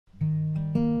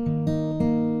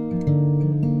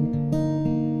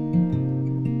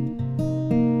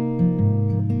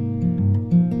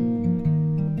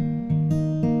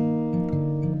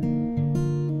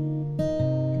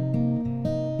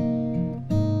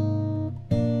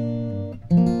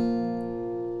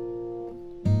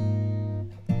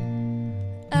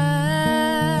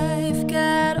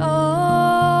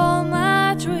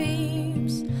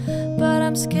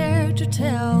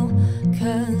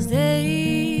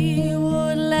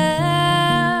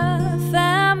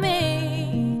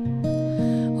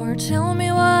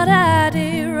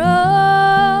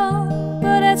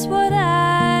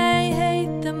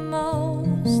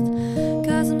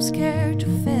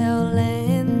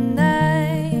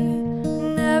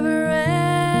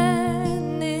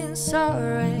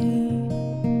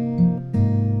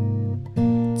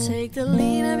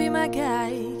my guy?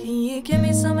 Can you give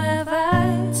me some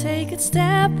advice? Take it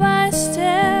step by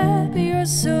step. You're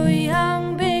so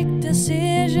young, big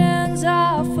decisions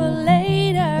are for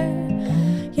later.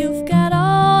 You've got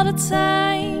all the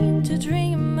time to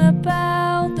dream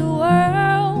about the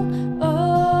world.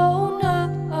 Oh no.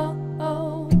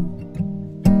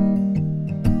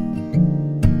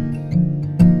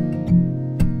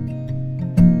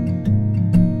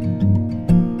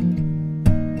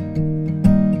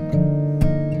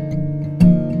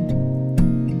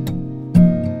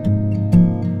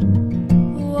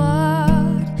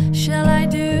 What shall I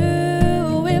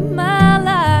do with my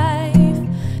life?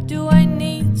 Do I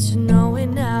need to know it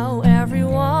now?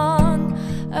 Everyone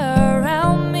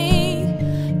around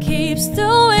me keeps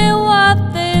doing what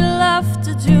they love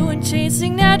to do and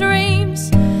chasing their dreams,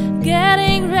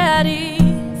 getting ready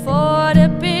for the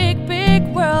big, big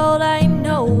world. I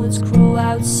know it's cruel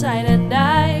outside and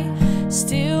I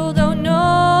still don't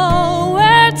know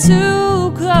where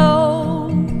to go.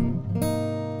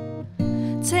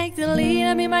 Take the lead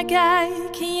and be my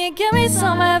guide. Can you give me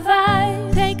some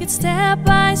advice? Take it step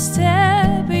by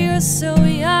step. You're so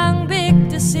young, big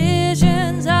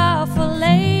decisions are for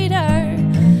later.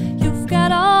 You've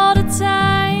got all the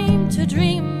time to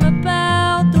dream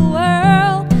about the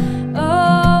world.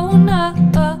 Oh no,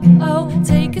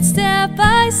 take it step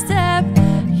by step.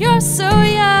 You're so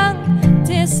young,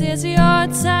 this is your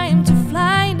time to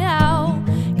fly now.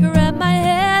 Grab my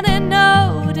hand and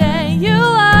know that you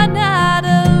are not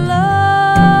alone.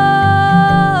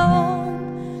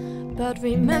 But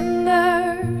remember,